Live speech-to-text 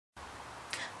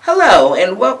Hello,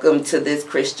 and welcome to this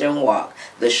Christian Walk,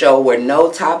 the show where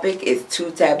no topic is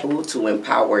too taboo to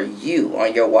empower you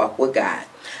on your walk with God.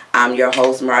 I'm your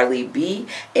host, Marley B.,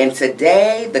 and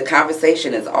today the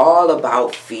conversation is all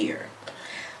about fear.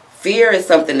 Fear is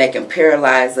something that can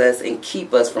paralyze us and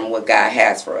keep us from what God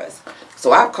has for us.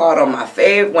 So I've called on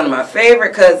one of my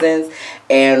favorite cousins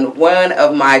and one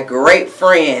of my great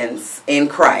friends in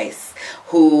Christ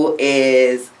who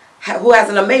has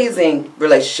an amazing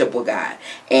relationship with God.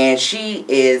 And she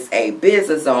is a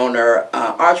business owner,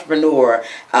 entrepreneur,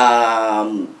 a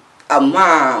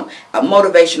mom, a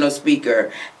motivational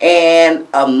speaker, and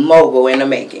a mogul in the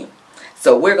making.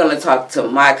 So we're going to talk to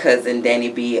my cousin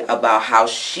Danny B about how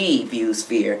she views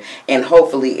fear, and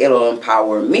hopefully it'll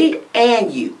empower me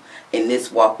and you in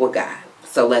this walk with God.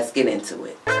 So let's get into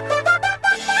it.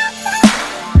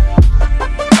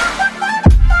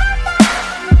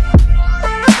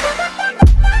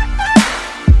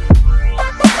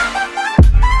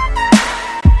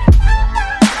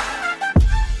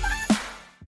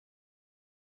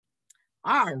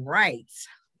 All right.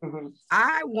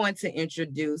 I want to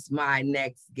introduce my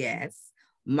next guest,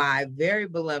 my very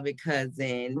beloved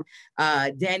cousin,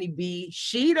 Danny B.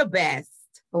 She the best.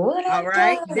 What up, all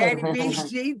right, dog? Danny B.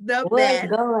 She's the What's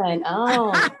best. going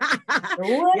on?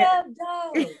 What Yeah. up,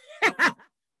 dog?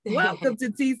 Welcome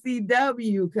to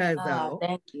TCW, cousin.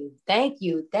 Thank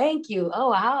you.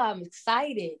 Oh, how I'm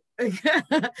excited.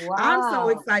 I'm so Wow.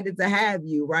 excited to have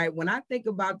you, right? When I think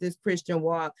about this Christian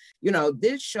walk,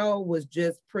 this show was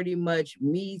just pretty much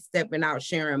me stepping out,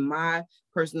 sharing my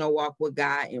personal walk with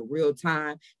God in real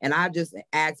time. And I just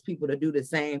ask people to do the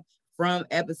same. From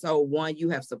episode 1, you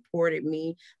have supported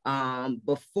me.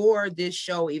 Before this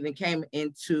show even came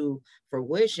into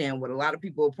fruition, what a lot of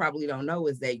people probably don't know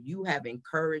is that you have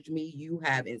encouraged me, you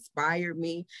have inspired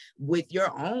me with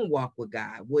your own walk with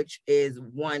God, which is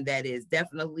one that is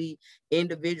definitely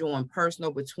individual and personal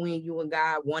between you and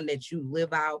God, one that you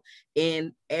live out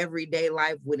in everyday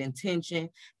life with intention.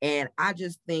 And I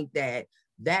just think that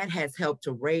has helped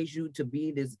to raise you to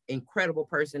be this incredible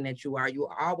person that you are.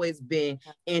 You've always been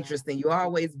interesting. You've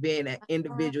always been an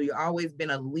individual. You've always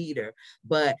been a leader,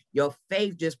 but your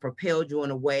faith just propelled you in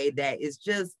a way that is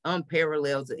just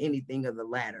unparalleled to anything of the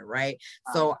latter, right?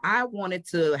 So I wanted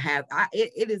to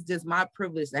it is just my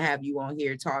privilege to have you on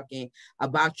here talking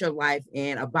about your life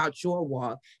and about your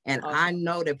walk. And I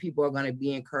know that people are going to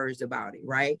be encouraged about it,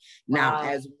 right? Now,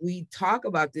 as we talk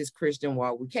about this Christian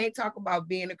walk, we can't talk about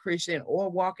being a Christian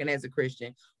or walking as a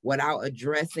Christian without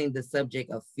addressing the subject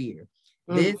of fear.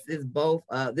 This is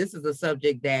a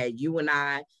subject that you and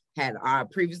I had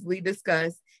previously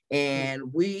discussed,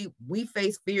 and we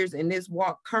face fears in this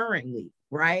walk currently,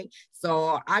 right?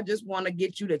 So I just want to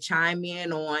get you to chime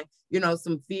in on,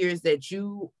 some fears that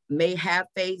you may have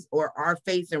faced or are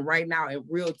facing right now in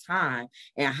real time,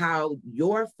 and how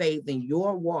your faith and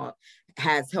your walk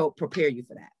has helped prepare you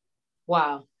for that.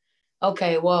 Wow.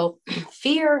 Okay, well,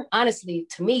 fear, honestly,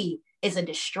 to me, is a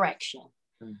distraction.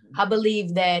 I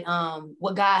believe that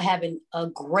what God having a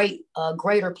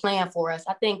greater plan for us.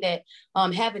 I think that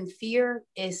having fear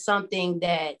is something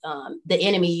that the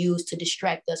enemy used to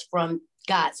distract us from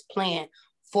God's plan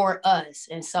for us.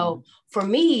 And so for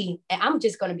me, and I'm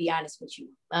just going to be honest with you,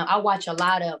 I watch a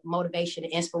lot of motivation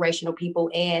and inspirational people,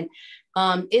 and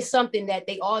it's something that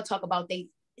they all talk about.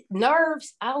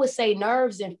 I would say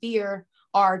nerves and fear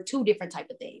are two different type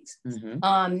of things.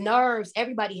 Nerves,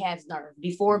 everybody has nerves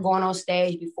before going on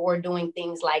stage, before doing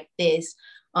things like this.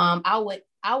 I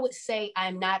would say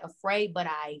I'm not afraid, but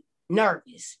I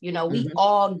nervous. We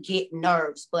all get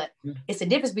nerves, but it's a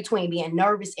difference between being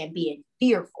nervous and being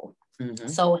fearful.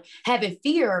 So having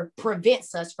fear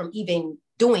prevents us from even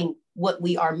doing what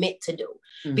we are meant to do.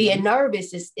 Being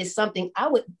nervous is something I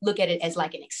would look at it as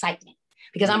like an excitement,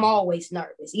 because I'm always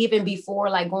nervous, even before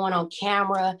like going on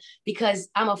camera, because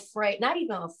I'm afraid, not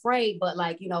even afraid, but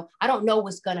like, I don't know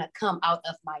what's going to come out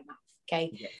of my mouth.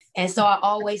 Okay. Yes. And so I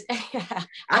always,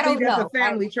 I think that's a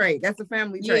family trait. That's a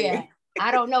family trait. Yeah.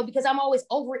 I don't know, because I'm always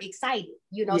overexcited,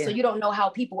 so you don't know how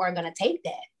people are going to take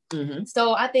that.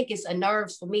 So I think it's a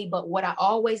nerves for me, but what I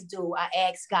always do, I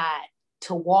ask God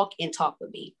to walk and talk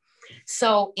with me.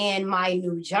 So in my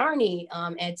new journey,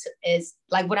 is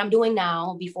like what I'm doing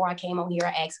now. Before I came on here,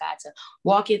 I asked God to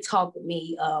walk and talk with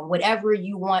me. Whatever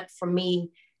you want from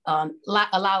me, I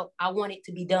want it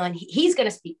to be done. He's going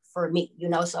to speak for me,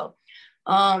 So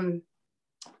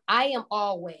I am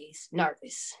always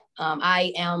nervous.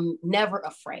 I am never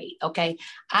afraid. Okay.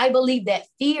 I believe that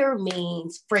fear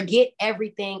means forget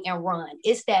everything and run.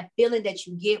 It's that feeling that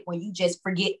you get when you just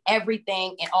forget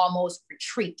everything and almost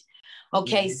retreat.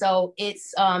 Okay. So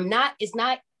it's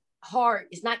not hard.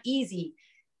 It's not easy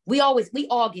we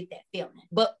all get that feeling,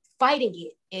 but fighting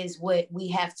it is what we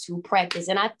have to practice.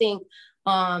 And I think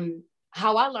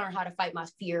how I learned how to fight my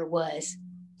fear was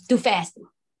through fasting.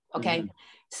 Okay. Mm-hmm.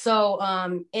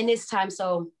 So in this time,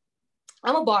 so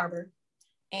I'm a barber,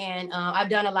 and I've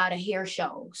done a lot of hair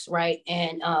shows, right?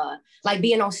 And like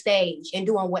being on stage and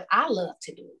doing what I love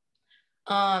to do.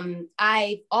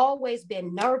 I've always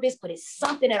been nervous, but it's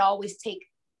something that always take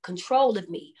control of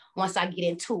me once I get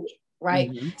into it, right?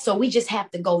 Mm-hmm. So we just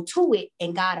have to go to it,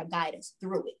 and God will guide us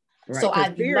through it. Right. So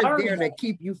I fear is there to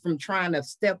keep you from trying to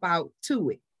step out to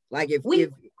it. Like if he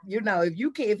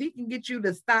can get you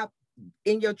to stop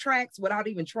in your tracks without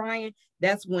even trying,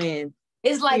 that's when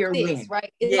it's like this, wins.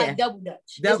 Right? It's like double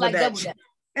dutch. Double dutch.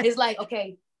 It's like,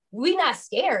 okay, we're not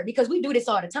scared because we do this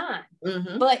all the time.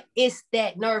 Mm-hmm. But it's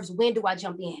that nerves. When do I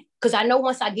jump in? Because I know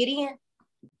once I get in,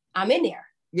 I'm in there.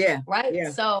 Yeah. Right.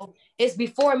 Yeah. So it's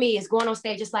before me, it's going on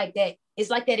stage just like that. It's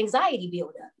like that anxiety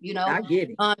buildup, you know. I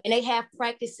get it. And they have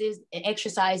practices and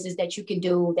exercises that you can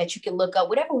do, that you can look up,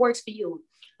 whatever works for you.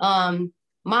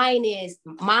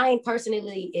 Mine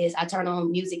personally is I turn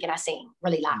on music and I sing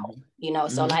really loud, you know.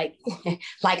 So like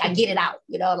I get it out,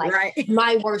 you know, like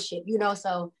my worship, you know.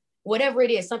 So whatever it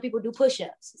is, some people do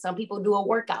push-ups, some people do a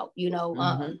workout, you know.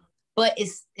 But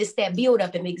it's that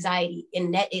buildup of anxiety,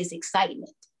 and that is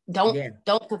excitement.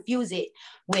 Don't confuse it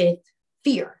with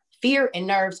fear. Fear and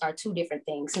nerves are two different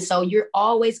things. And so you're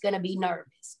always going to be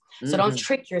nervous. So don't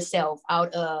trick yourself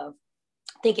out of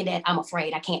thinking that I'm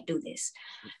afraid I can't do this.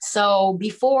 So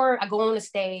before I go on the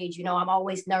stage, you know, I'm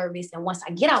always nervous. And once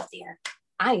I get out there,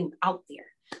 I am out there.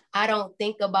 I don't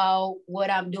think about what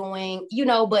I'm doing, you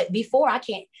know, but before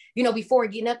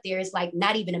getting up there, it's like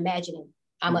not even imagining.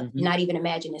 Not even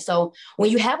imagining. So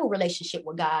when you have a relationship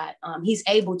with God, he's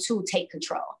able to take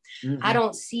control. I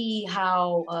don't see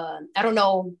how, I don't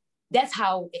know. That's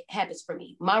how it happens for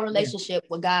me. My relationship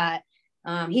with God,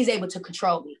 he's able to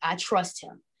control me. I trust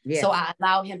him. Yeah. So I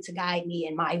allow him to guide me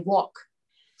in my walk.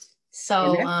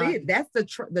 So and that's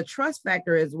the trust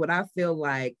factor is what I feel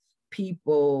like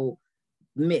people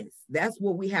miss. That's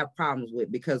what we have problems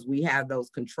with, because we have those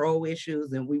control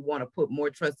issues and we want to put more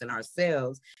trust in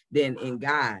ourselves than in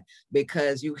God,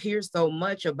 because you hear so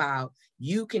much about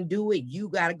you can do it, you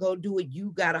got to go do it,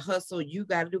 you got to hustle, you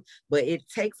got to do, but it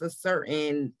takes a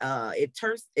certain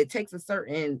it takes a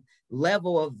certain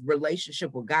level of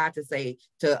relationship with God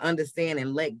to understand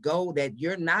and let go that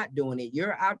you're not doing it.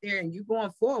 You're out there and you're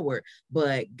going forward,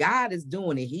 but God is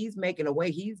doing it. He's making a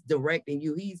way. He's directing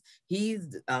you. He's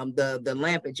the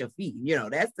lamp at your feet. You know,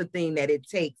 that's the thing that it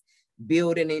takes,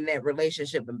 building in that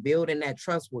relationship and building that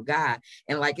trust with God.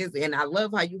 And and I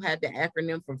love how you had the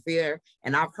acronym for fear.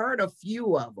 And I've heard a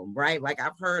few of them, right? Like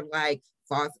I've heard like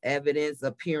false evidence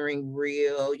appearing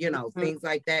real, you know, things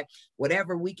like that,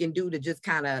 whatever we can do to just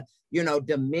kind of, you know,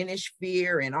 diminish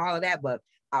fear and all of that. But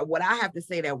what I have to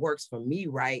say that works for me,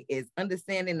 right, is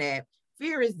understanding that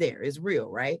fear is there, it's real,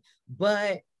 right?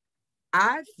 But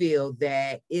I feel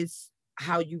that it's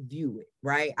how you view it,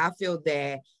 right? I feel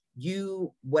that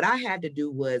what I had to do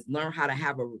was learn how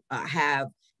to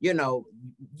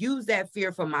use that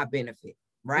fear for my benefit,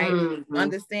 right?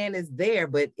 Understand it's there,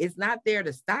 but it's not there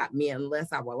to stop me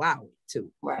unless I allow it to,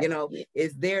 you know,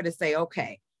 it's there to say,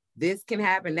 okay, this can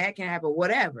happen, that can happen,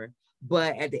 whatever.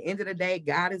 But at the end of the day,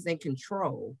 God is in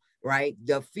control, right?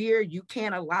 The fear, you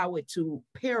can't allow it to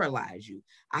paralyze you.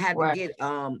 I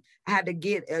had to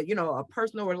get a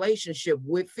personal relationship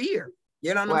with fear.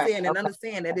 You know what I'm saying? And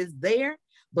understand that it's there,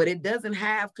 but it doesn't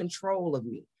have control of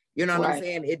me. You know what I'm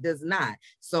saying? It does not.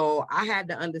 So I had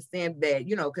to understand that,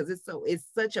 you know, because it's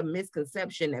such a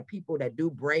misconception that people that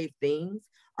do brave things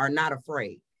are not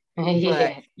afraid.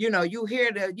 But you know, you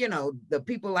hear the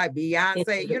people like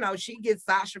Beyonce, you know, she gets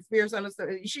Sasha Fierce on the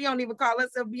stage. She don't even call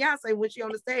herself Beyonce when she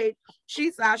on the stage.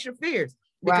 She's Sasha Fierce,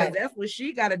 because that's what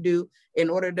she got to do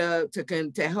in order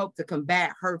to help to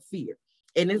combat her fear.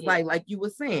 And it's like you were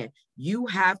saying, you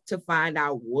have to find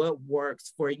out what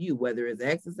works for you, whether it's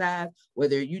exercise,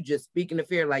 whether you just speaking to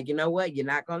fear, like, you know what, you're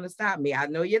not going to stop me. I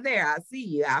know you're there. I see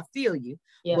you. I feel you.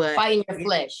 Yeah, but fighting your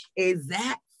flesh.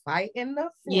 Exactly. Fighting the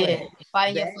flesh. Yeah,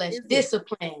 fighting your flesh.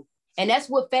 Discipline. And that's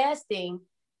what fasting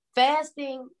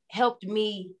helped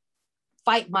me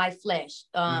fight my flesh.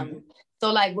 So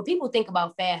like when people think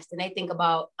about fasting, they think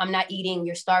about, I'm not eating,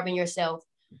 you're starving yourself.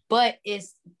 But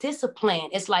it's discipline.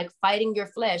 It's like fighting your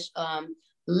flesh,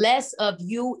 less of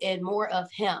you and more of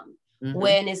him.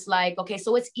 When it's like, okay,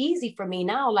 so it's easy for me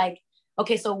now. Like,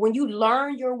 okay, so when you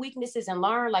learn your weaknesses and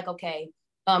learn like, okay,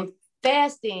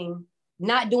 fasting,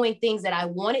 not doing things that I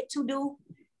wanted to do,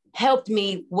 helped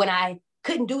me when I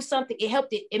couldn't do something,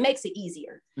 it makes it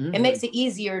easier. Mm-hmm. It makes it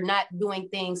easier not doing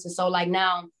things. And so like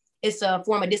now it's a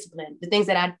form of discipline. The things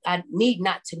that I need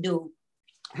not to do.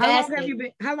 How long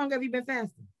have you been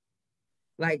fasting?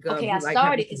 Like, okay, I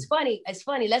started. It's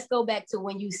funny. Let's go back to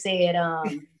when you said,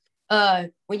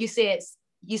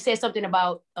 you said something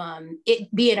about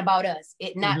it being about us,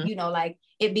 it not, mm-hmm. you know, like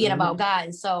it being mm-hmm. about God.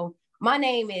 And so my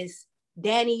name is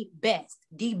Danny Best,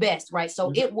 D Best, right? So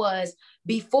mm-hmm. it was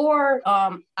before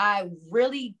I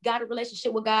really got a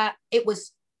relationship with God, it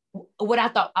was what I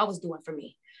thought I was doing for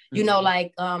me. You know,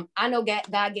 like, I know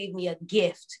God gave me a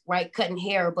gift, right? Cutting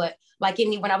hair, but like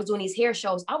when I was doing these hair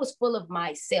shows, I was full of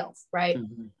myself, right?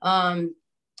 Mm-hmm.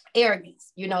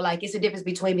 Arrogance, you know, like it's a difference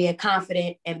between being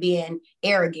confident and being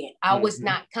arrogant. I mm-hmm. was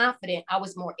not confident. I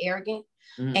was more arrogant,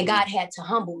 mm-hmm. and God had to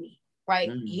humble me, right?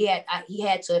 Mm-hmm. He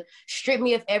had to strip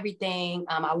me of everything.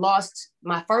 I lost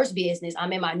my first business.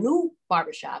 I'm in my new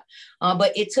barbershop,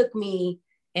 but it took me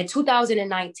in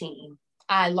 2019.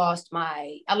 I lost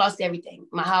everything,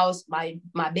 my house, my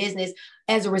business,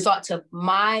 as a result of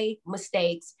my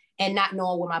mistakes and not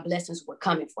knowing where my blessings were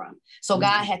coming from. So mm-hmm.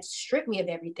 God had to strip me of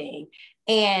everything.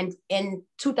 And in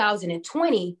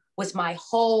 2020 was my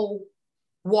whole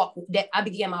walk, that I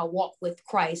began my walk with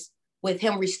Christ, with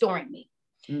him restoring me.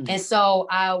 Mm-hmm. And so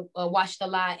I watched a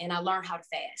lot and I learned how to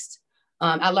fast.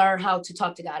 I learned how to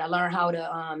talk to God. I learned how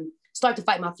to start to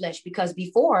fight my flesh, because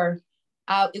before,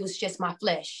 it was just my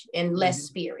flesh and less mm-hmm.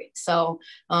 spirit. So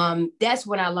that's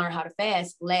when I learned how to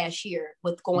fast last year,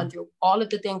 with going mm-hmm. through all of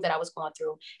the things that I was going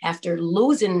through after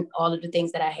losing all of the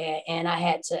things that I had. And I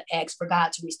had to ask for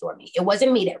God to restore me. It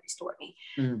wasn't me that restored me.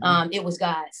 Mm-hmm. It was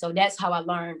God. So that's how I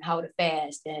learned how to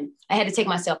fast. And I had to take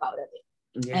myself out of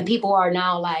it. Yeah. And people are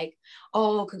now like,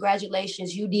 oh,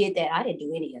 congratulations, you did that. I didn't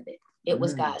do any of it. It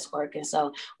was God's work. And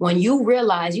so when you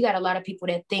realize, you got a lot of people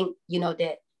that think, you know,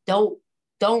 that don't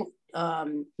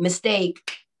mistake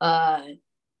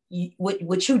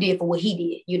what you did for what he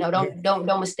did. You know,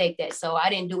 don't mistake that. So I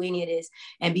didn't do any of this.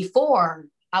 And before,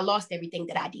 I lost everything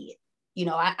that I did. You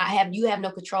know, you have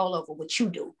no control over what you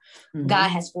do. Mm-hmm. God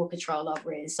has full control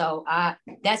over it. And so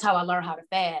that's how I learned how to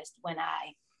fast, when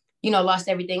I, you know, lost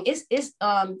everything. It's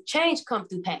change comes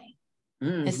through pain.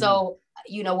 Mm-hmm. And so,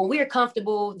 you know, when we're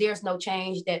comfortable, there's no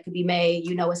change that could be made.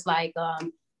 You know, it's like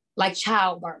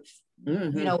childbirth.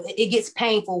 Mm-hmm. You know, it gets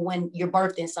painful when you're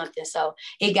birthing something. So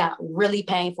it got really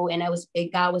painful, and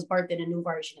God was birthing a new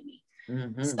version of me.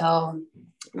 Mm-hmm. So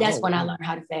that's when I learned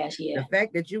how to fast. Yeah. The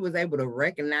fact that you was able to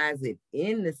recognize it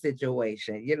in the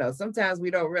situation, you know, sometimes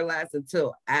we don't realize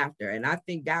until after. And I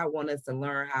think God wants us to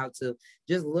learn how to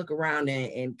just look around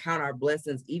and count our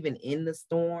blessings, even in the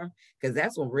storm, because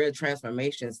that's when real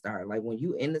transformation starts. Like when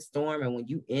you in the storm and when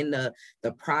you in the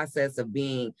process of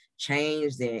being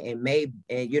changed and made,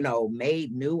 and, you know,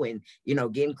 made new, and, you know,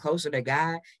 getting closer to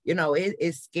God, you know,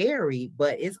 it's scary,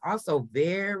 but it's also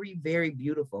very, very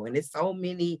beautiful. And it's so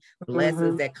many blessings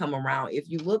mm-hmm. that come around if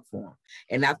you look for them.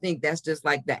 And I think that's just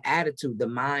like the attitude, the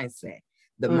mindset.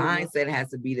 The mm-hmm. mindset has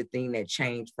to be the thing that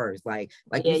changed first. Like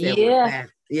you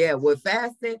said, with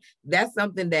fasting, that's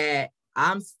something that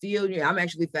I'm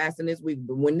actually fasting this week,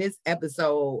 but when this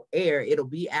episode air, it'll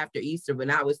be after Easter, but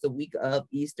now it's the week of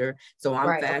Easter. So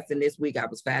I'm fasting this week. I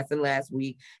was fasting last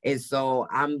week. And so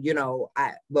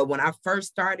but when I first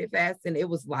started fasting, it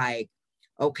was like,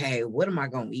 okay, what am I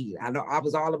going to eat? I know I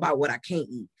was all about what I can't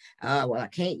eat. I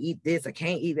can't eat this. I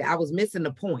can't eat that. I was missing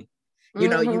the point. You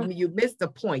know, mm-hmm. you miss the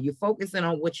point. You're focusing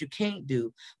on what you can't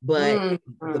do. But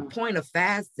mm-hmm. the point of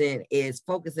fasting is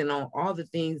focusing on all the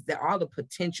things, all the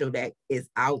potential that is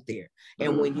out there.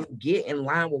 And mm-hmm. when you get in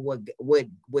line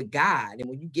with God, and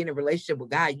when you get in a relationship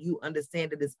with God, you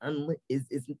understand that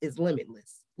it's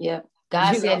limitless. Yeah.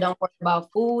 God said, don't worry about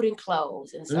food and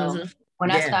clothes. And so mm-hmm.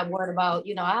 when I stopped worrying about,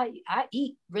 you know, I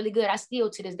eat really good. I still,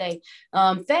 to this day,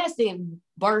 fasting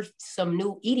birthed some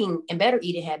new eating and better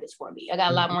eating habits for me. I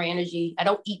got a lot more energy. I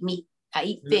don't eat meat. I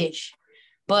eat fish.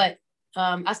 But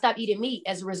I stopped eating meat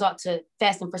as a result to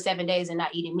fasting for 7 days and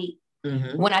not eating meat.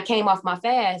 Mm-hmm. When I came off my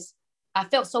fast, I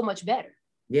felt so much better.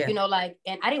 Yeah. You know, like,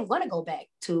 and I didn't want to go back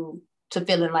to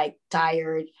feeling like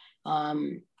tired,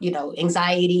 you know,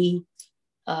 anxiety,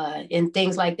 and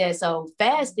things like that. So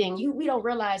fasting, we don't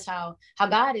realize how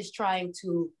God is trying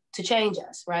to change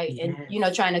us, right? Yes. And, you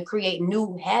know, trying to create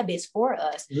new habits for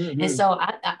us. Mm-hmm. And so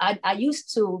I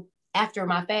used to, after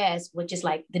my fast, which is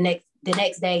like the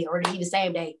next day or even the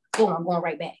same day, boom, I'm going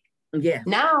right back. Yeah.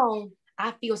 Now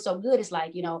I feel so good. It's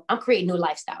like, you know, I'm creating new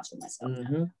lifestyles for myself.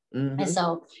 Mm-hmm. Mm-hmm. And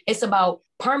so it's about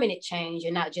permanent change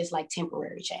and not just like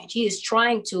temporary change. He is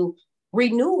trying to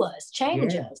renew us,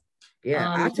 change us.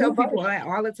 Yeah, I tell people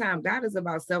all the time, God is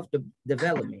about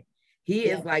self-development. He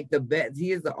is like the best.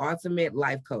 He is the ultimate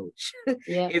life coach.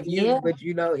 But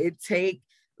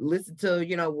listen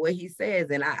to, what he says.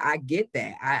 And I get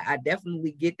that. I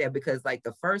definitely get that, because like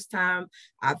the first time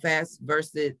I fast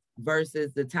versus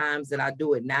the times that I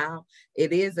do it now,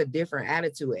 it is a different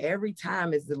attitude. Every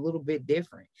time is a little bit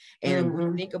different. And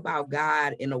we think about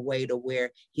God in a way to where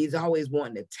he's always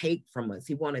wanting to take from us.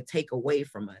 He want to take away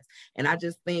from us. And I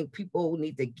just think people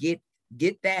need to get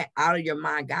that out of your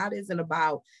mind. God isn't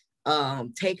about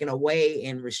taking away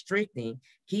and restricting.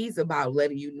 He's about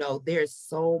letting you know there's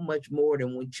so much more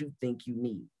than what you think you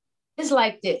need. It's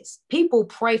like this. People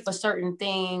pray for certain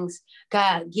things.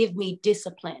 God, give me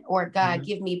discipline, or God,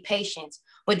 give me patience,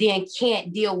 but then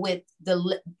can't deal with the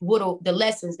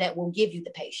lessons that will give you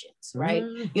the patience, right?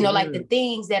 Like the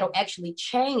things that'll actually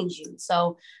change you.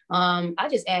 So I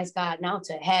just ask God now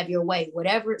to have your way,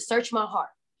 whatever, search my heart,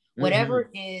 whatever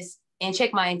is, and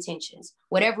check my intentions.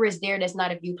 Whatever is there that's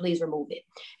not of you, please remove it.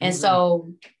 And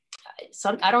so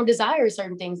I don't desire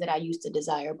certain things that I used to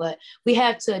desire, but we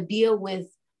have to deal with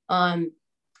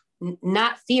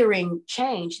not fearing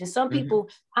change. And some people,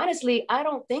 honestly, I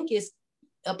don't think it's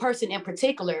a person in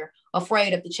particular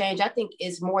afraid of the change. I think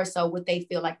it's more so what they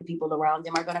feel like the people around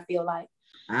them are going to feel like.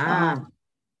 I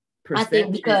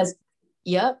think because,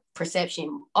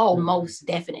 perception. Oh, most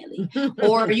definitely.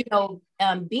 Or,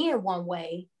 being one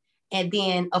way, and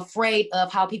then afraid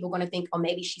of how people are going to think, oh,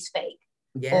 maybe she's fake.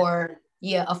 Or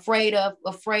afraid of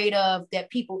that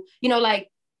people, like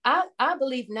I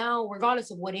believe now,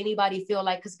 regardless of what anybody feel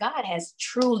like, because God has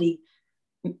truly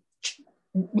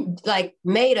like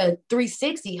made a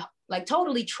 360, like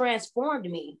totally transformed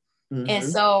me. And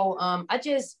so I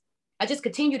just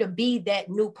continue to be that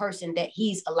new person that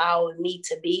he's allowing me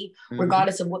to be,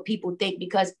 regardless of what people think,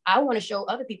 because I want to show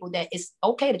other people that it's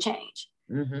okay to change.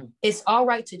 It's all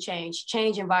right to change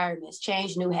environments,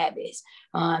 change new habits,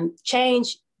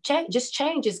 change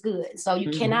is good. So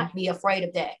you cannot be afraid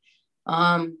of that.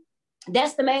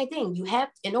 That's the main thing. You have,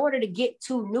 in order to get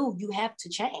too new, you have to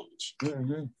change.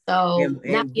 So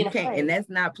and you can't, and that's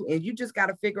not, and you just got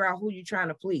to figure out who you're trying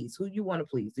to please, who you want to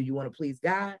please. Do you want to please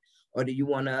God, or do you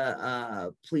want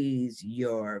to please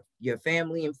your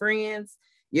family and friends?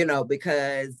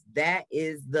 Because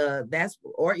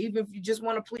or even if you just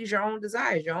want to please your own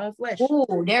desires, your own flesh.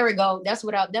 Oh, there we go. That's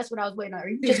what I was waiting on.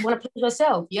 You just want to please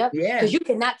yourself. Yep. Yeah. Because you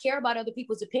cannot care about other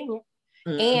people's opinion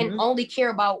and only care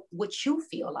about what you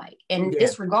feel like, and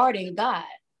disregarding God.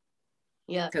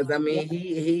 Yeah. Because I mean,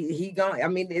 he going. I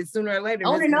mean, it's sooner or later.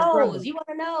 On the nose. You want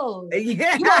to know?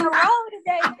 Yeah. You on the road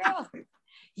today, girl.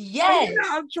 Yes.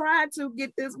 I'm trying to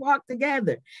get this walk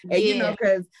together. And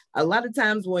because a lot of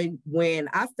times when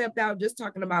I stepped out, just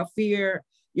talking about fear,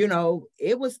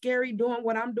 it was scary doing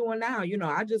what I'm doing now.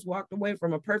 I just walked away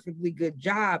from a perfectly good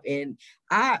job, and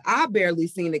I barely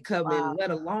seen it coming,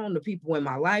 let alone the people in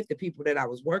my life, the people that I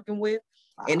was working with.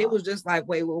 And it was just like,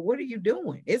 wait, well, what are you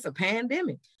doing? It's a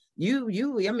pandemic. And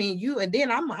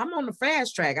then I'm on the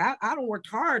fast track. I don't worked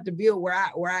hard to build where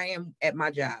I am at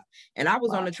my job, and I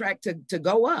was on the track to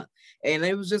go up. And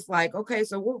it was just like, okay,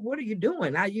 so what are you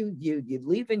doing now? You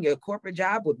leaving your corporate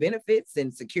job with benefits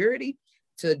and security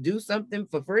to do something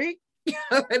for free?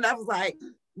 And I was like,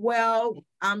 well,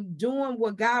 I'm doing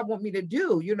what God want me to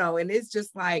do, and it's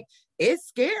just like, it's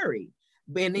scary.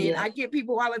 And then I get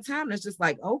people all the time that's just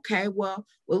like, okay, well,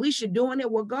 at least you're doing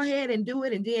it. Well, go ahead and do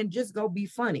it, and then just go be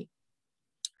funny.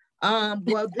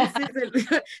 Well, this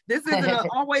isn't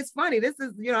always funny. This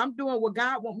is, I'm doing what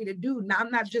God want me to do. Now,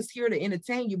 I'm not just here to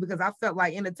entertain you because I felt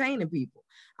like entertaining people.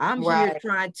 I'm here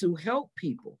trying to help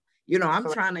people. I'm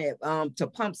trying to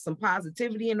pump some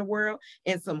positivity in the world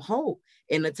and some hope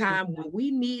in a time when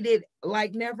we need it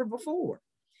like never before.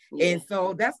 And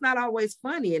so that's not always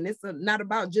funny. And it's not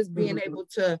about just being able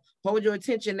to hold your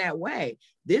attention that way.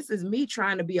 This is me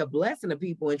trying to be a blessing to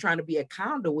people and trying to be a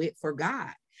conduit for God.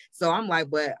 So I'm like,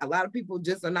 but a lot of people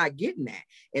just are not getting that.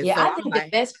 And so I think the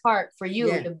best part for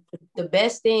you, the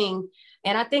best thing,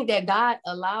 and I think that God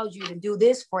allows you to do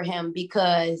this for him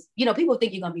because, people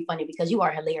think you're going to be funny because you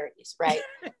are hilarious, right?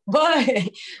 but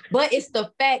it's the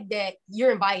fact that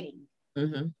you're inviting,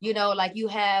 like you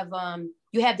have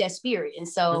that spirit. And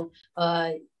so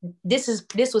this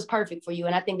was perfect for you.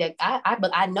 And I think that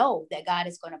I know that God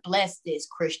is going to bless this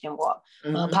Christian Walk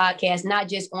podcast, not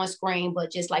just on screen,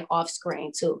 but just like off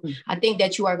screen too. I think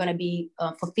that you are going to be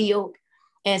fulfilled.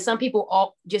 And some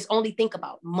people just only think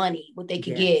about money, what they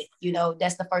could get,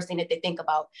 that's the first thing that they think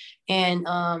about. And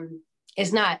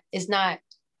it's not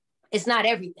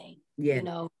everything,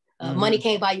 money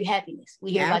can't buy you happiness.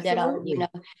 We hear about that all,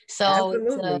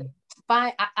 So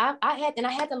I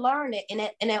had to learn it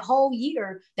in that whole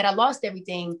year that I lost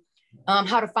everything.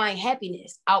 how to find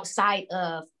happiness outside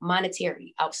of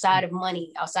monetary, outside of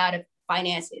money, outside of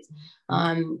finances.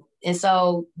 And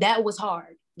so that was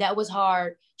hard. That was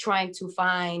hard, trying to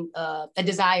find a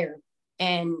desire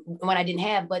and when I didn't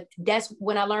have, but that's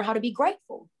when I learned how to be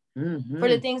grateful for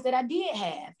the things that I did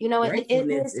have, you know.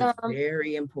 Gratefulness is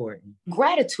very important.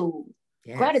 Gratitude.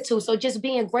 Yes. Gratitude. So just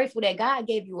being grateful that God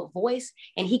gave you a voice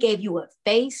and he gave you a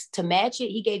face to match it.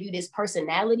 He gave you this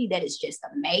personality that is just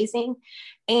amazing.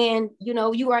 And, you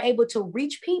know, you are able to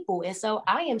reach people. And so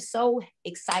I am so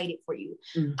excited for you.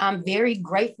 I'm very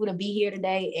grateful to be here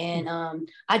today. And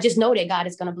I just know that God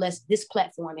is going to bless this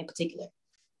platform in particular.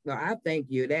 No, I thank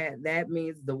you. That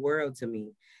means the world to me.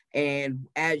 And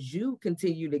as you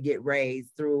continue to get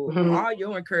raised through all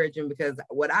your encouragement, because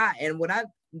what I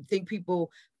think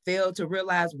people fail to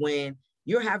realize, when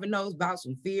you're having those bouts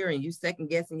of fear and you second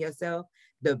guessing yourself,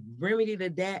 the remedy to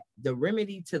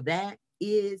that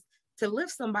is to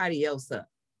lift somebody else up.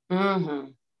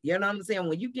 You know what I'm saying?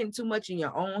 When you get too much in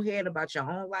your own head about your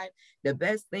own life, the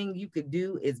best thing you could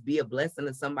do is be a blessing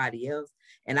to somebody else.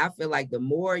 And I feel like the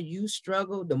more you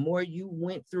struggle, the more you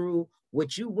went through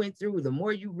what you went through, the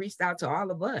more you reached out to all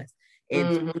of us.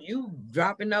 And you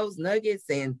dropping those nuggets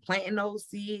and planting those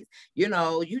seeds, you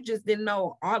know, you just didn't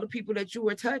know all the people that you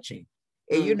were touching.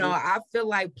 And, you know, I feel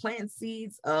like planting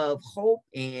seeds of hope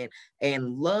and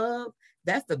love,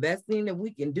 that's the best thing that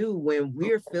we can do when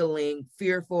we're feeling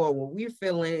fearful, or when we're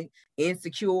feeling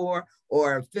insecure,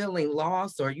 or feeling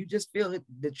lost, or you just feel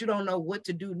that you don't know what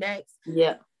to do next.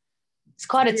 Yeah. It's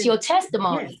called it's your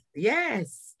testimony.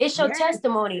 Yes. It's your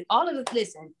testimony. All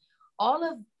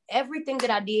of everything that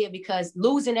I did, because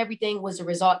losing everything was a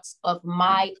result of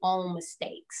my own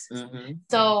mistakes.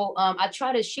 So I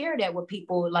try to share that with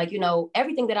people, like, you know,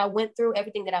 everything that I went through,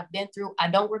 everything that I've been through, I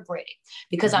don't regret it,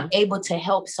 because I'm able to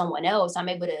help someone else. I'm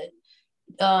able to,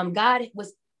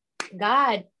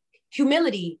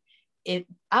 humility.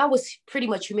 I was pretty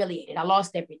much humiliated. I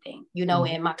lost everything, you know,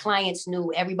 and my clients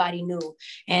knew, everybody knew.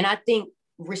 And I think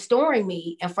restoring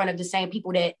me in front of the same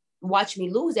people that watch me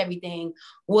lose everything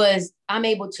was, I'm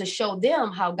able to show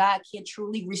them how God can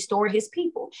truly restore his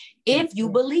people. If you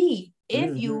believe,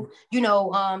 if you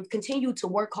know, continue to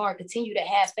work hard, continue to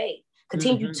have faith,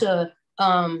 continue to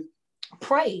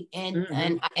pray. And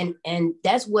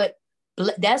that's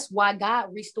why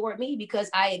God restored me, because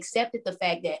I accepted the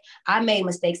fact that I made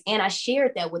mistakes, and I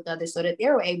shared that with others so that they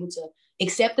were able to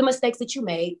accept the mistakes that you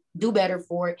made, do better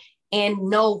for it, and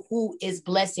know who is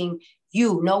blessing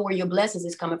you, know where your blessings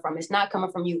is coming from. It's not coming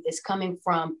from you. It's coming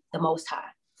from the Most High.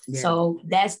 Yeah. So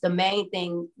that's the main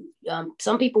thing.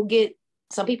 Some people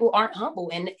aren't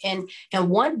humble, and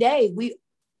one day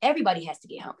everybody has to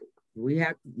get humble.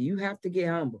 You have to get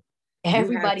humble.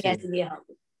 Everybody has to get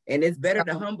humble. And it's better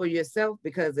to humble yourself,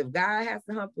 because if God has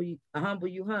to humble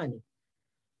you, honey,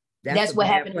 that's what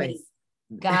happened to me.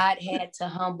 God had to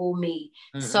humble me.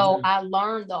 So I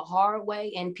learned the hard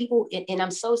way, and people, and I'm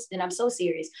so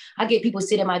serious. I get people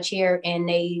sit in my chair and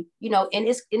they, you know, and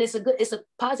it's a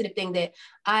positive thing that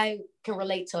I can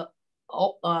relate to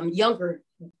younger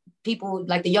people,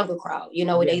 like the younger crowd, you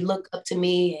know, they look up to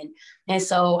me, and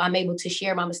so I'm able to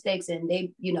share my mistakes, and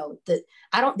they, you know,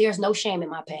 there's no shame in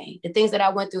my pain. The things that I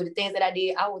went through, the things that I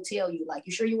did, I will tell you, like,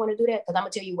 you sure you want to do that? Because I'm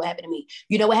gonna tell you what happened to me.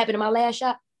 You know what happened in my last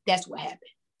shot? That's what happened.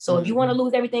 So if you want to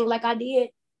lose everything like I did,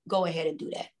 go ahead and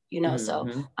do that. You know, so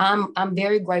I'm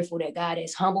very grateful that God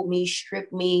has humbled me,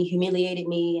 stripped me, humiliated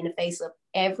me in the face of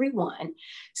everyone,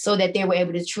 so that they were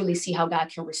able to truly see how God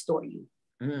can restore you.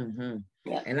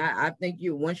 Yeah. And I think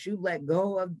once you let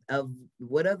go of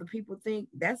what other people think,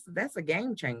 that's a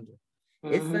game changer.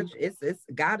 It's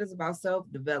God is about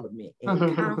self-development,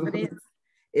 and confidence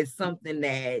is something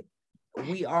that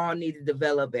we all need to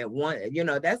develop at one. You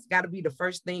know, that's got to be the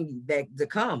first thing to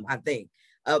come, I think,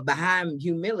 behind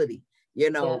humility. You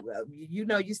know,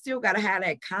 you still got to have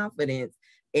that confidence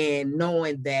in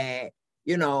knowing that,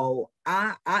 you know,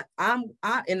 I'm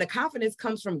and the confidence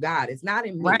comes from God. It's not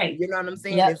in me. Right. You know what I'm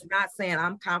saying? It's not saying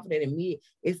I'm confident in me.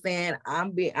 It's saying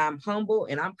I'm humble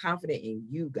and I'm confident in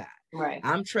you, God. Right.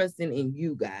 I'm trusting in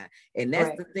you, God. And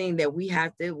that's the thing that we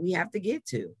have to get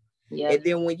to. Yeah. And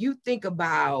then when you think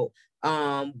about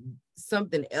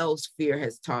something else fear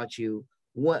has taught you,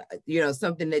 what, you know,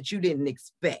 something that you didn't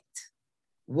expect.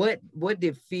 What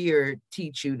did fear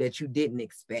teach you that you didn't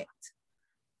expect?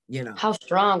 You know, how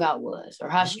strong I was, or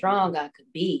how strong I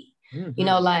could be. You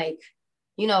know, like,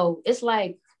 you know, it's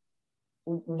like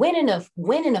winning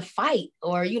a fight,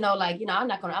 or, you know, like, you know, I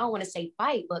don't want to say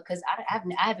fight, but because I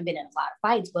haven't been in a lot of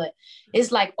fights, but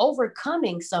it's like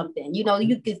overcoming something, you know,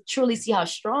 you could truly see how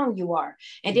strong you are.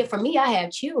 And then for me, I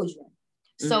have children.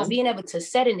 So being able to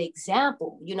set an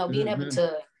example, you know, being able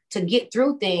to get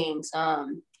through things,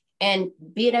 and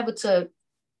being able to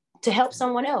help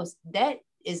someone else, that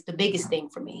is the biggest thing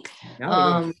for me.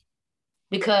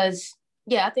 Because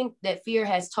I think that fear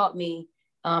has taught me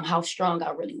how strong I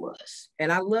really was.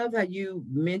 And I love how you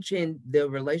mentioned the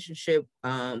relationship,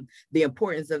 the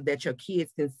importance of that your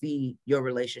kids can see your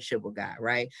relationship with God,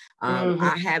 right?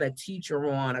 I had a teacher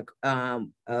on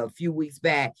a few weeks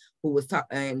back who was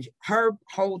talking, and her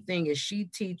whole thing is she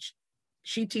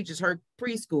teaches her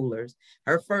preschoolers,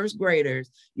 her first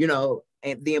graders, you know,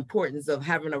 and the importance of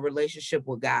having a relationship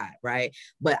with God, right?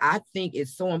 But I think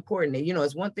it's so important that, you know,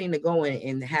 it's one thing to go in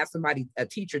and have somebody, a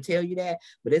teacher tell you that,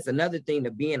 but it's another thing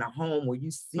to be in a home where you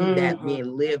see that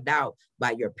being lived out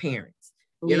by your parents.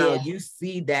 You know, you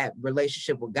see that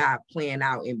relationship with God playing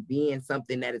out and being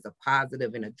something that is a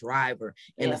positive and a driver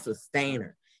and a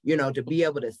sustainer. You know, to be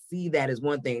able to see that is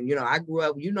one thing. You know, I grew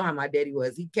up, you know how my daddy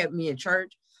was. He kept me in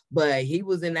church, but he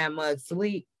was in that mug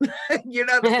sleep. You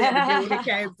know what I'm saying? When it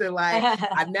came to like,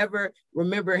 I never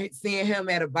remember seeing him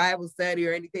at a Bible study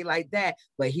or anything like that.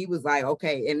 But he was like,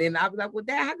 okay. And then I was like, well,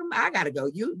 Dad, how come I gotta go?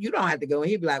 You don't have to go. And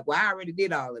he'd be like, well, I already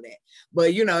did all of that.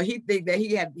 But you know, he think that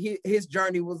his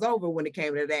journey was over when it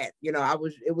came to that. You know,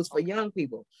 it was for young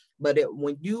people. But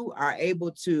when you are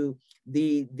able to,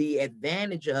 the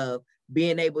advantage of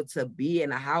being able to be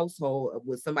in a household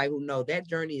with somebody who knows that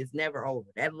journey is never over.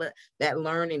 That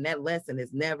learning, that lesson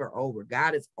is never over.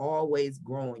 God is always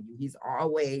growing you. He's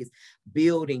always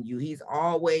building you. He's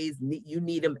always, you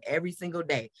need him every single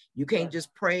day. You can't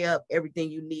just pray up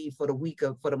everything you need for the week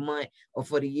or for the month or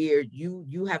for the year.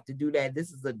 You have to do that.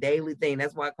 This is a daily thing.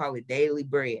 That's why I call it daily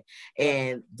bread.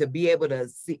 And to be able to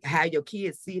see how your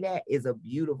kids see that is a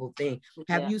beautiful thing.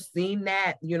 Have you seen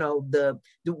that? You know,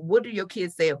 what do your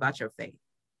kids say about your faith?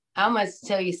 I must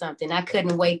tell you something. I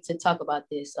couldn't wait to talk about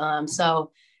this.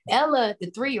 So Ella, the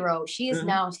 3-year-old, she is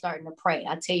now starting to pray.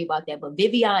 I'll tell you about that. But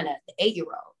Viviana, the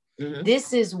 8-year-old,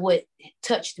 this is what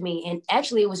touched me. And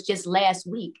actually, it was just last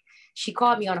week. She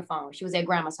called me on the phone. She was at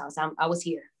grandma's house. I was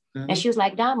here. And she was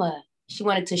like, Dama, she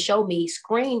wanted to show me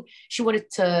screen. She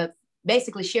wanted to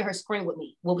basically share her screen with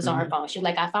me, what was on her phone. She was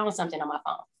like, I found something on my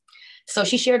phone. So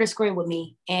she shared her screen with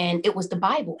me, and it was the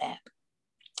Bible app.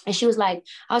 And she was like,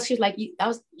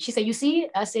 she said, you see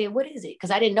it? I said, what is it? Because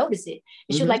I didn't notice it.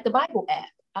 And she was like, the Bible app.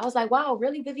 I was like, wow,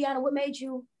 really, Viviana, what made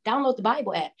you download the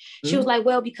Bible app? She was like,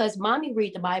 well, because mommy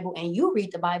read the Bible and you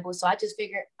read the Bible. So I just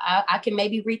figured I can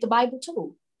maybe read the Bible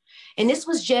too. And this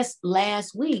was just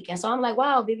last week. And so I'm like,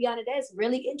 wow, Viviana, that's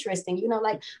really interesting. You know,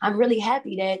 like, I'm really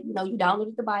happy that, you know, you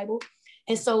downloaded the Bible.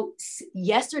 And so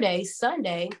yesterday,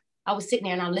 Sunday, I was sitting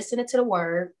there and I'm listening to the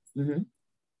word.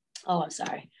 Oh, I'm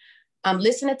sorry. I'm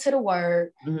listening to the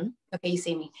word. Okay, you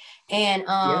see me.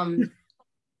 And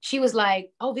she was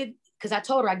like, oh, because I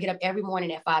told her I get up every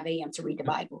morning at 5 a.m. to read the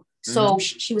Bible. So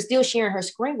she was still sharing her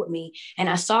screen with me. And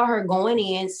I saw her going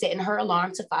in, setting her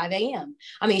alarm to 5 a.m.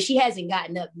 I mean, she hasn't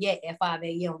gotten up yet at 5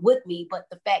 a.m. with me, but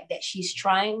the fact that she's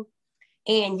trying.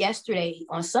 And yesterday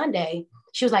on Sunday,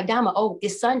 she was like, Dama, oh,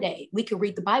 it's Sunday. We could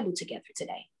read the Bible together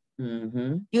today.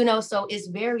 You know, so it's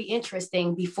very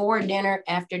interesting. Before dinner,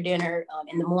 after dinner,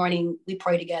 in the morning, we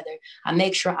pray together. I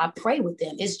make sure I pray with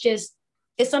them. It's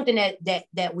something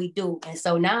that we do. And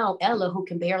so now Ella, who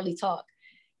can barely talk,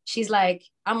 she's like,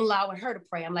 I'm allowing her to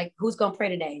pray. I'm like, who's going to pray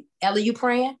today? Ella, you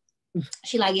praying?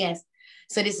 She's like, yes.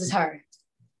 So this is her.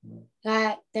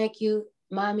 God, thank you,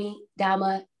 Mommy,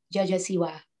 Dama, Jojo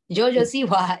Siwa. Jojo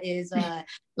Siwa is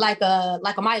like a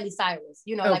Miley Cyrus,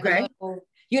 you know, like a little,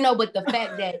 you know, but the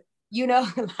fact that, you know,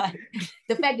 like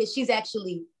the fact that she's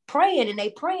actually praying and they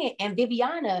praying, and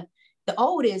Viviana, the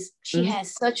oldest, she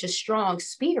has such a strong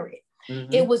spirit.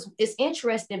 It's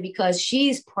interesting because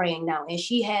she's praying now and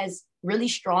she has really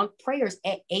strong prayers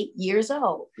at 8 years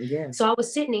old. So I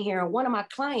was sitting in here and one of my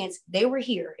clients, they were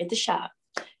here at the shop.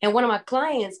 And one of my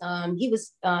clients, he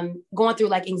was going through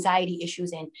like anxiety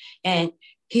issues and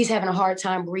he's having a hard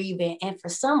time breathing. And for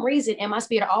some reason, in my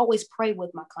spirit, I always pray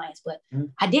with my clients, but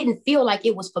I didn't feel like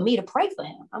it was for me to pray for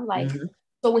him. I'm like,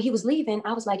 so when he was leaving,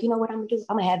 I was like, you know what I'm gonna do?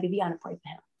 I'm gonna have Viviana pray for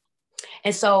him.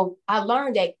 And so I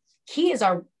learned that kids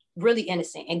are really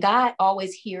innocent and God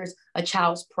always hears a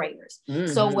child's prayers.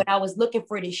 So when I was looking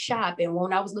for this shop and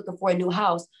when I was looking for a new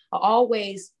house, I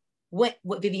always went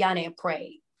with Viviana and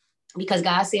prayed. Because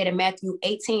God said in Matthew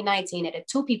 18:19 that if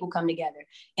two people come together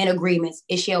in agreements,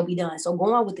 it shall be done. So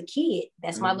going with the kid,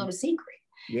 that's my little secret.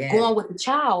 Going with the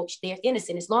child, they're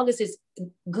innocent. As long as it's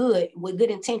good, with good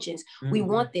intentions, we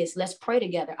want this. Let's pray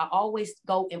together. I always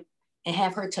go and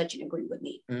have her touch and agree with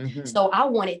me. So I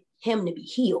wanted him to be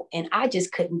healed. And I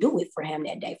just couldn't do it for him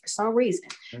that day for some reason,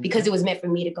 because it was meant for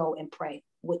me to go and pray.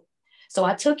 So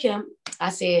I took him. I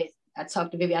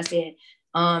talked to Vivi. I said,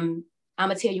 I'm going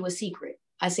to tell you a secret.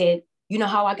 I said, you know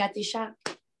how I got this shot?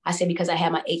 I said, because I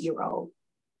had my 8-year-old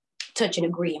touch and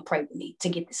agree and pray with me to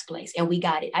get this place. And we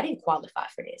got it. I didn't qualify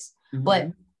for this,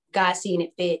 but God seeing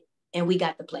it fit and we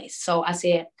got the place. So I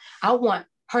said, I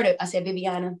said,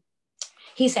 Viviana,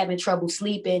 he's having trouble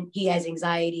sleeping. He has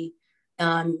anxiety.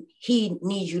 He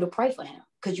needs you to pray for him.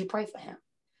 Could you pray for him?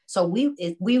 So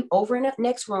we over in the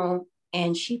next room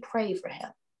and she prayed for him.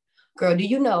 Girl, do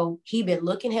you know, he been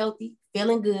looking healthy,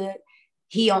 feeling good.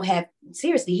 He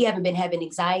haven't been having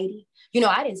anxiety.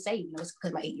 I didn't say, it's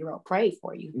because my 8-year-old prayed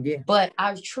for you. Yeah. But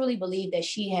I truly believe that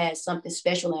she has something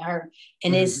special in her.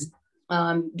 And it's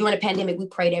during the pandemic, we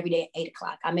prayed every day at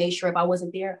 8:00. I made sure if I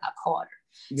wasn't there, I called her.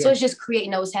 Yeah. So it's just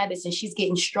creating those habits and she's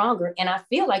getting stronger. And I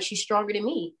feel like she's stronger than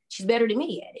me. She's better than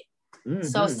me at it.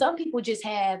 So some people just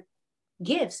have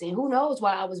gifts, and who knows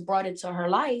why I was brought into her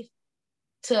life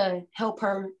to help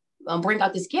her bring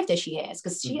out this gift that she has,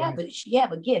 because she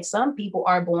have a gift. Some people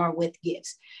are born with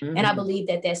gifts, and I believe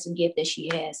that that's a gift that she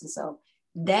has. And so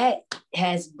that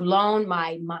has blown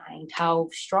my mind, how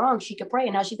strong she could pray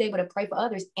and how she's able to pray for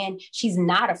others, and she's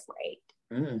not afraid.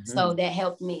 So that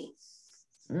helped me.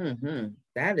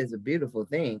 That is a beautiful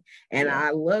thing. And I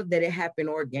love that it happened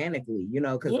organically,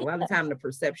 because a lot of time the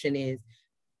perception is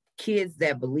kids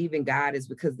that believe in God is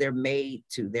because they're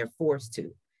forced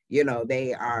to.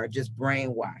 They are just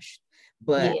brainwashed.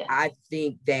 But I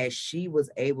think that she was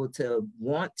able to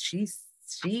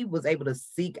she was able to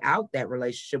seek out that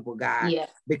relationship with God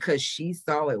because she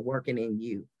saw it working in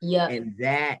you. Yeah. And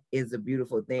that is a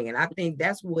beautiful thing. And I think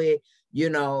that's what,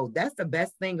 that's the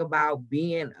best thing about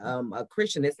being a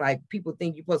Christian. It's like people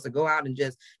think you're supposed to go out and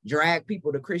just drag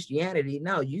people to Christianity.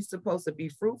 No, you're supposed to be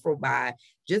fruitful by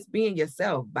just being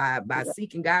yourself, by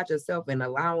seeking God yourself and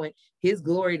allowing his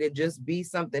glory to just be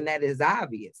something that is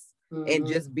obvious and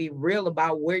just be real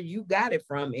about where you got it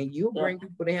from. And you'll bring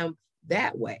people to him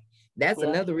that way. That's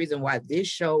another reason why this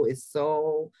show is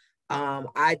so,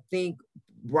 I think,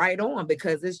 right on,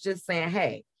 because it's just saying,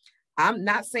 hey, I'm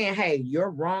not saying, hey, you're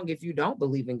wrong if you don't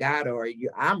believe in God, or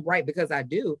I'm right because I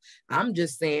do. I'm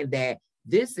just saying that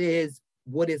this is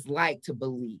what it's like to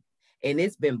believe. And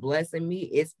it's been blessing me.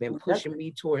 It's been pushing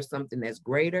me towards something that's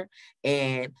greater.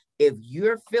 And if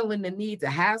you're feeling the need to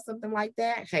have something like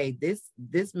that, hey,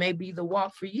 this may be the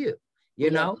walk for you,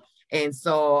 you know? And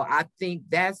so I think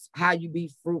that's how you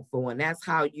be fruitful, and that's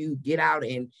how you get out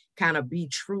and kind of be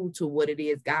true to what it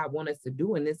is God wants us to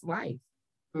do in this life.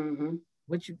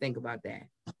 What you think about that?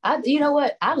 You know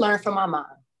what? I learned from my mom.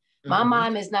 My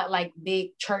mom is not like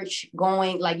big church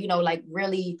going, like, like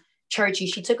really churchy.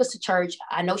 She took us to church.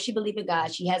 I know she believed in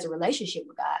God. She has a relationship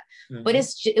with God, but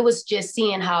it was just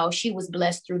seeing how she was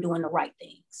blessed through doing the right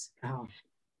things.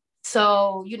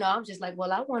 So, I'm just like,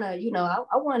 well, I want to,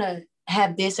 I want to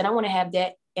have this and I want to have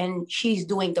that. And she's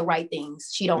doing the right things.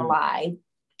 She don't lie.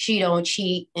 She don't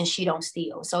cheat, and she don't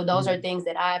steal. So those are things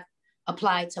that I've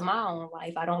applied to my own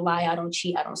life. I don't lie. I don't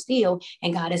cheat. I don't steal.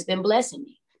 And God has been blessing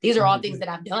me. These are all things that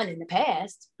I've done in the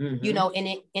past, and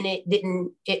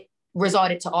it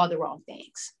resulted to all the wrong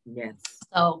things. Yes.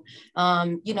 So,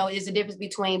 there's a difference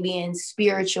between being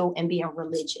spiritual and being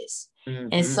religious.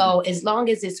 And so as long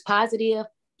as it's positive,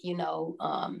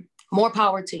 more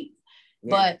power to you.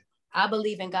 But I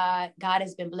believe in God. God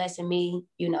has been blessing me,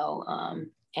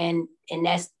 and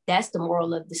that's the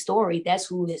moral of the story. That's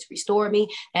who has restored me.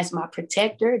 That's my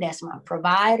protector. That's my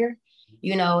provider,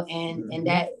 and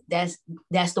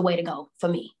that's the way to go for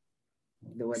me.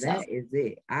 Well, that is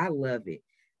it. I love it.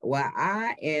 Well,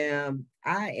 I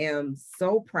am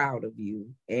so proud of you,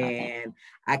 and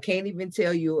I can't even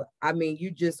tell you. I mean, you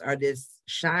just are this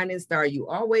shining star. You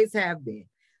always have been,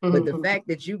 but the fact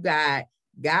that you got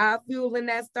God fueling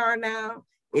that star now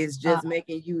is just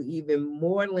making you even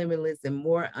more limitless and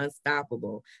more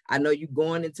unstoppable. I know you're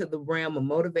going into the realm of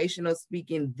motivational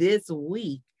speaking this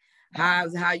week. How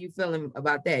you feeling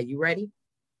about that? You ready?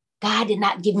 God did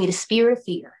not give me the spirit of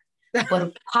fear, but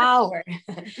of power,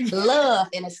 love,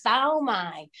 and a sound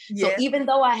mind. So even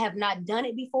though I have not done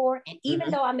it before, and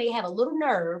even though I may have a little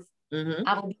nerve,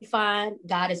 I will be fine.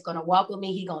 God is going to walk with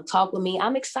me. He's going to talk with me.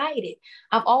 I'm excited.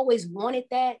 I've always wanted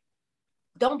that.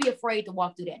 Don't be afraid to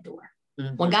walk through that door.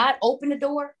 When God opened the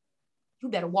door, you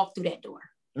better walk through that door,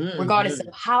 regardless of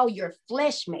how your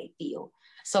flesh may feel.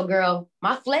 So, girl,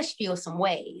 my flesh feels some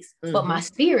ways, but my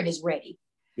spirit is ready.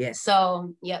 Yes.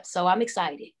 So, so I'm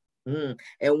excited. And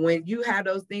when you have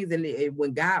those things, and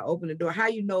when God opened the door, how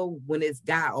you know when it's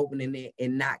God opening it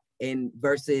and not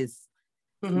versus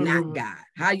not God?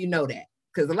 How you know that?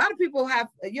 Because a lot of people have,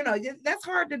 that's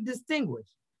hard to distinguish.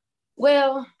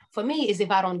 Well, for me is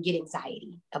if I don't get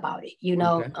anxiety about it, you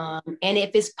know, Okay. and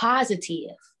if it's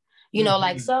positive, you know,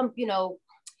 like Mhm. some, you know,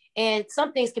 and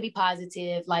some things can be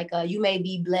positive, like you may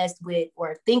be blessed with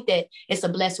or think that it's a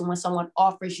blessing when someone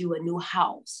offers you a new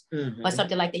house or Mhm.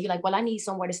 something like that. You're like, well, I need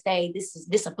somewhere to stay. This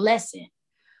is a blessing.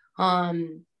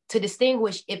 To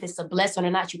distinguish if it's a blessing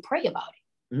or not, you pray about it.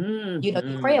 You know,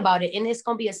 you pray Mhm. about it, and it's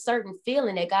gonna be a certain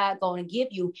feeling that God gonna give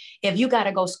you if you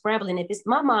gotta go scrambling. If it's,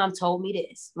 my mom told me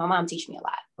this. My mom teach me a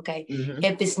lot. Okay, Mhm.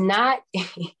 if it's not,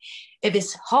 if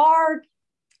it's hard,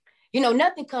 you know,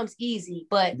 nothing comes easy.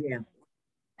 But Yeah.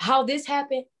 how this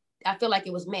happened, I feel like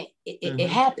it was meant. It Mhm.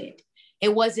 happened.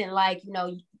 It wasn't like, you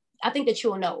know, I think that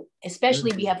you'll know,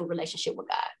 especially if you Mhm. have a relationship with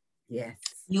God. Yes.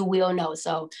 You will know.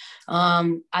 So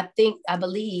I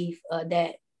believe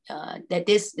that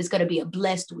this is going to be a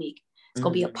blessed week. It's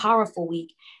going to be a powerful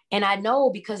week. And I know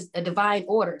because a divine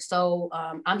order. So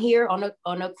I'm here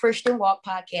on a Christian Walk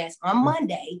podcast on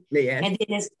Monday. Yes. And then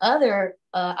there's other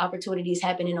opportunities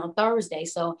happening on Thursday.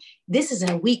 So this is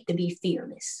a week to be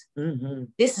fearless. Mm-hmm.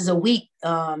 This is a week.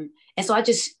 And so I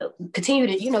just continue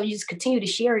to, you know, you just continue to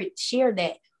share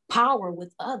that power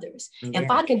with others. Yeah.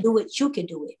 If I can do it, you can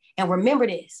do it. And remember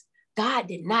this, God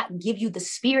did not give you the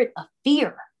spirit of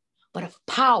fear, but of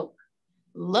power,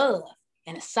 love,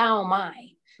 and a sound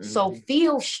mind. Mm-hmm. So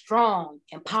feel strong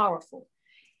and powerful.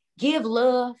 Give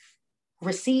love,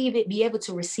 receive it, be able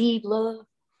to receive love,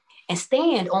 and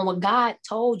stand on what God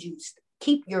told you.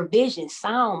 Keep your vision,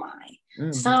 sound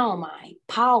mind, sound mind,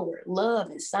 power, love,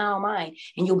 and sound mind,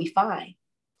 and you'll be fine.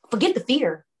 Forget the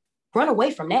fear. Run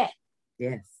away from that.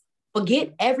 Yes.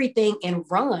 Forget everything and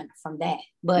run from that.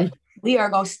 But we are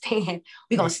going to stand.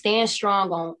 We're going to stand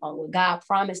strong on what God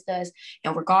promised us.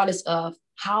 And regardless of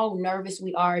how nervous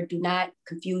we are, do not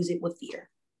confuse it with fear.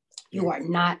 You are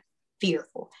not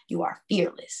fearful. You are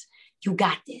fearless. You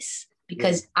got this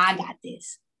because I got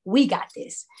this. We got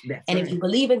this. That's and right. If you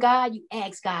believe in God, you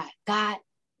ask God, God,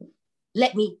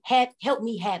 help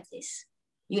me have this.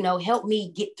 You know, help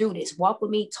me get through this. Walk with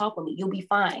me, talk with me. You'll be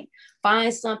fine.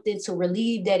 Find something to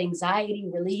relieve that anxiety,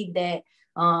 relieve that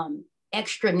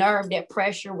extra nerve, that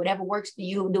pressure, whatever works for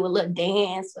you. Do a little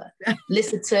dance.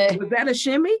 Listen to. Was that a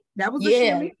shimmy? That was a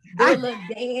shimmy. Do a little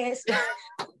dance.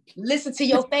 Listen to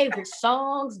your favorite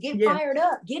songs. Get fired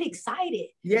up. Get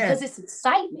excited. Because it's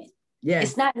excitement.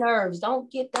 It's not nerves.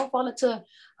 Don't fall into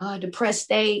a depressed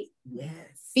state.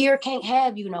 Fear can't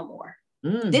have you no more.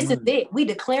 This is it. We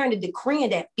declaring and decreeing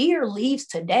that fear leaves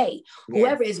today.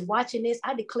 Whoever is watching this,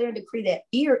 I declare and decree that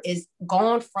fear is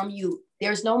gone from you.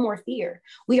 There's no more fear.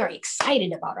 We are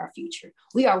excited about our future.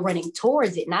 We are running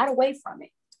towards it, not away from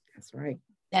it. That's right.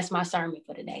 That's my sermon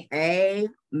for today.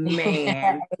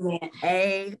 Amen. Amen.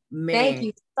 Amen. Thank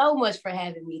you so much for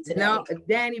having me today. No,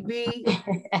 Danny B,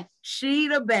 she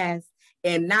the best.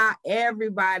 And not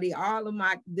everybody, all of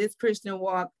this Christian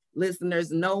Walk listeners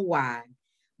know why.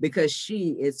 Because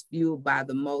she is fueled by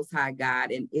the Most High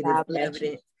God, and it is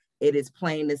evident, it is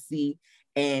plain to see,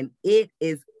 and it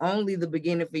is only the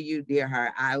beginning for you, dear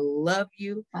heart. I love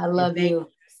you. I love you. Thank you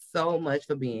so much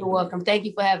for being here. You're welcome. Thank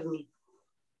you for having me.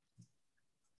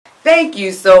 Thank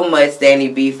you so much, Danny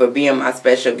B, for being my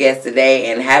special guest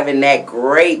today and having that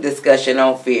great discussion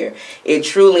on fear. It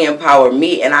truly empowered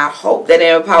me, and I hope that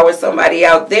it empowers somebody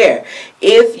out there.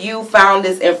 If you found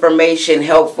this information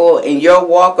helpful in your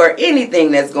walk or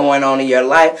anything that's going on in your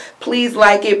life, please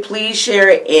like it, please share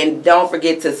it, and don't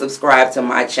forget to subscribe to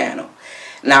my channel.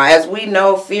 Now, as we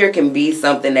know, fear can be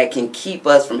something that can keep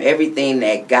us from everything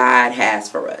that God has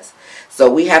for us.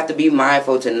 So we have to be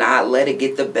mindful to not let it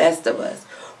get the best of us.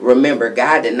 Remember,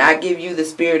 God did not give you the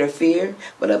spirit of fear,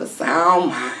 but of a sound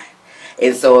mind.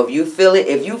 And so if you feel it,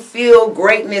 if you feel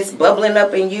greatness bubbling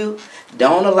up in you,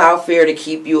 don't allow fear to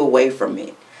keep you away from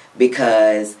it,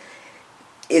 because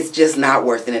it's just not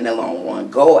worth it in the long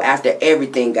run. Go after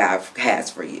everything God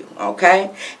has for you, okay?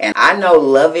 And I know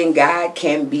loving God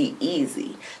can be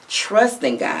easy.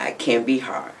 Trusting God can be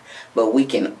hard. But we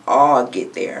can all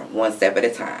get there one step at a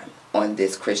time on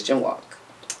this Christian walk.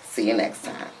 See you next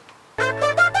time.